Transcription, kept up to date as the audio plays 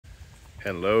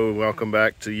Hello, welcome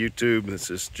back to YouTube. This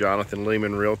is Jonathan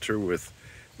Lehman, Realtor with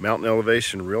Mountain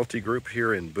Elevation Realty Group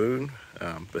here in Boone.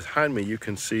 Behind me you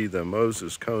can see the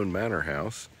Moses Cone Manor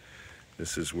House.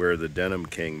 This is where the Denim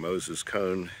King Moses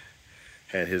Cone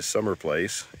had his summer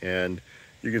place, and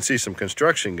you can see some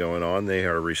construction going on. They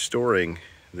are restoring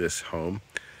this home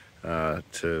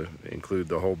to include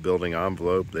the whole building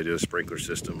envelope. They did a sprinkler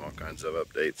system, all kinds of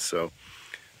updates. So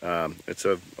it's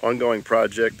an ongoing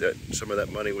project. That some of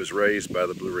that money was raised by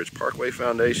the Blue Ridge Parkway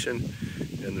Foundation,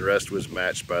 and the rest was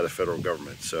matched by the federal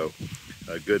government. So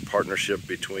a good partnership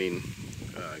between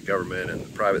government and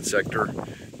the private sector,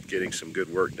 getting some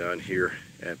good work done here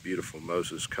at beautiful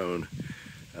Moses Cone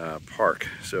Park.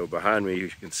 So behind me you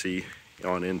can see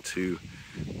on into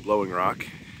Blowing Rock,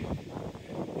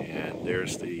 and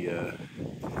there's the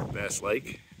Bass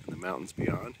Lake and the mountains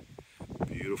beyond.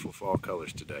 Beautiful fall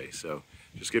colors today. So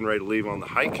just getting ready to leave on the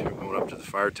hike. We're going up to the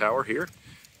fire tower here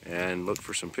and look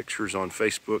for some pictures on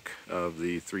Facebook of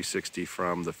the 360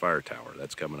 from the fire tower.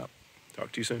 That's coming up.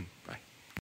 Talk to you soon. Bye.